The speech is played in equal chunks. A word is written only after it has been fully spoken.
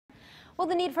Well,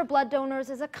 the need for blood donors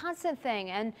is a constant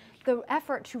thing, and the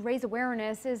effort to raise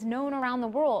awareness is known around the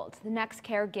world. The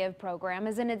Nexcare Give program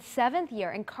is in its 7th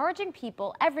year, encouraging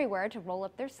people everywhere to roll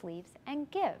up their sleeves and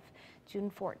give.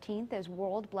 June 14th is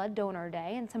World Blood Donor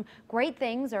Day, and some great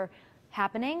things are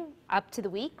happening up to the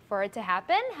week for it to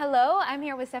happen. Hello, I'm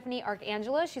here with Stephanie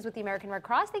Arcangelo. She's with the American Red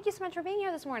Cross. Thank you so much for being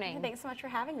here this morning. Thanks so much for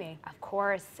having me. Of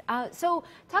course. So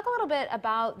talk a little bit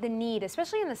about the need,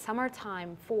 especially in the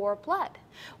summertime, for blood.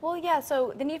 Well, yeah,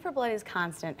 so the need for blood is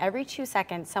constant. Every 2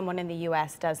 seconds, someone in the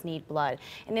U.S. does need blood.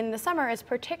 And in the summer, it's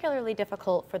particularly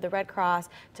difficult for the Red Cross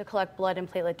to collect blood and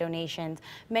platelet donations.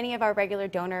 Many of our regular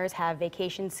donors have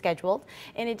vacations scheduled.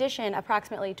 In addition,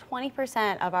 approximately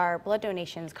 20% of our blood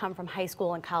donations come from high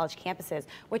school and college campuses,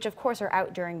 which of course are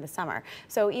out during the summer.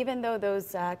 So even though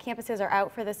those campuses are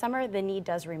out for the summer, the need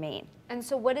does remain. And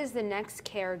so what is the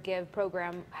Nexcare Give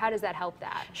program? How does that help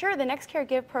that? Sure, the Nexcare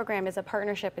Give program is a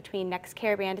partnership between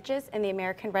Nexcare Bandages and the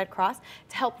American Red Cross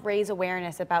to help raise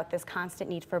awareness about this constant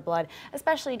need for blood,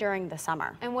 especially during the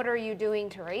summer. And what are you doing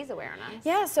to raise awareness?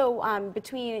 Yeah, so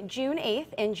between June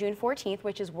 8th and June 14th,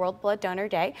 which is World Blood Donor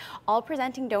Day, all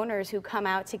presenting donors who come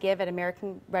out to give at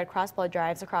American Red Cross blood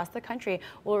drives across the country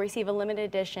will receive a limited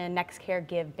edition Nexcare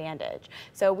Give bandage.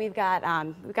 So we've got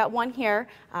one here.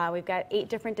 We've got 8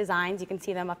 different designs. You can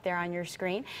see them up there on your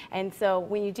screen. And so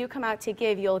when you do come out to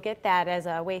give, you'll get that as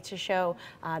a way to show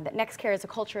that Nexcare is a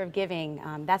culture of giving.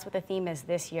 That's what the theme is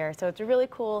this year. So it's a really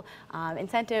cool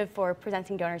incentive for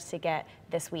presenting donors to get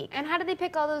this week. And how do they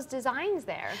pick all those designs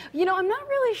there? You know, I'm not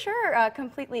really sure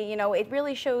completely. You know, it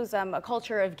really shows a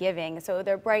culture of giving. So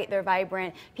they're bright, they're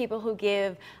vibrant. People who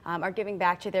give are giving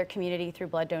back to their community through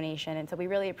blood donation. And so we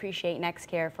really appreciate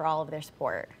Nexcare for all of their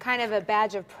support. Kind of a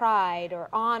badge of pride or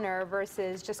honor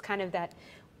versus just kind of that,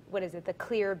 what is it, the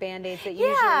clear Band-Aids that you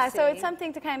usually see? Yeah, so it's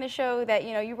something to kind of show that,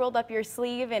 you know, you rolled up your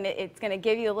sleeve and it's going to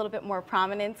give you a little bit more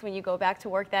prominence when you go back to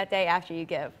work that day after you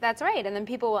give. That's right, and then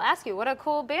people will ask you, what a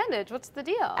cool bandage, what's the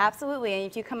deal? Absolutely, and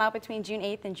if you come out between June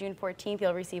 8th and June 14th,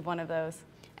 you'll receive one of those.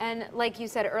 And like you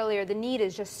said earlier, the need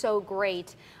is just so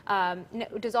great.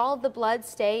 Does all of the blood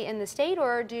stay in the state,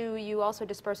 or do you also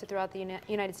disperse it throughout the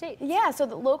United States? Yeah, so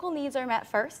the local needs are met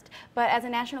first, but as a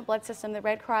national blood system, the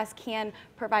Red Cross can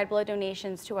provide blood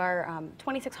donations to our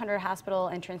 2,600 hospital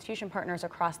and transfusion partners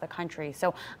across the country.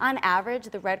 So on average,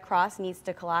 the Red Cross needs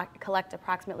to collect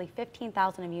approximately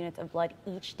 15,000 units of blood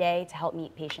each day to help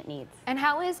meet patient needs. And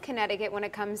how is Connecticut when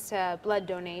it comes to blood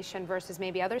donation versus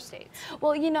maybe other states?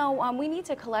 Well, you know, we need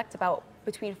to collect about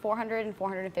between 400 and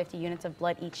 450 units of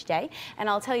blood each day. And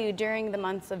I'll tell you, during the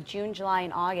months of June, July,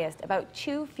 and August, about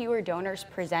 2 fewer donors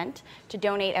present to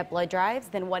donate at blood drives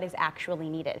than what is actually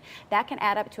needed. That can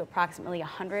add up to approximately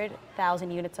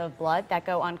 100,000 units of blood that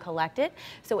go uncollected.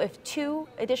 So if 2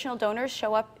 additional donors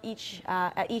show up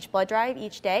at each blood drive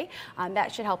each day,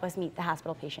 that should help us meet the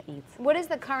hospital patient needs. What is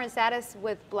the current status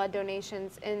with blood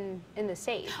donations in the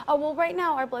state? Oh, well, right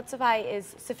now our blood supply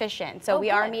is sufficient. So we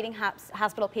are meeting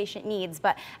hospital patient needs.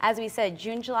 But as we said,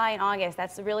 June, July, and August,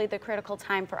 that's really the critical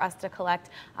time for us to collect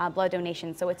blood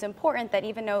donations. So it's important that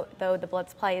even though the blood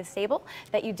supply is stable,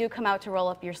 that you do come out to roll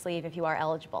up your sleeve if you are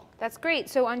eligible. That's great.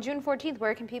 So on June 14th,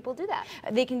 where can people do that?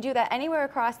 They can do that anywhere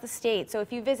across the state. So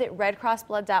if you visit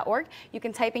redcrossblood.org, you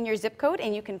can type in your zip code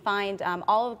and you can find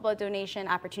all of the blood donation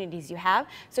opportunities you have.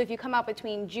 So if you come out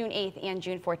between June 8th and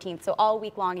June 14th, so all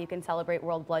week long you can celebrate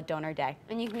World Blood Donor Day.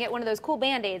 And you can get one of those cool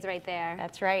Band-Aids right there.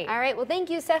 That's right. All right. Well, thank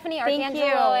you, Stephanie Arcangelo. Thank you.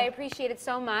 I appreciate it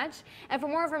so much. And for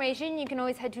more information, you can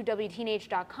always head to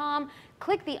WTNH.com,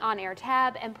 click the On Air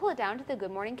tab, and pull it down to the Good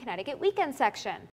Morning Connecticut weekend section.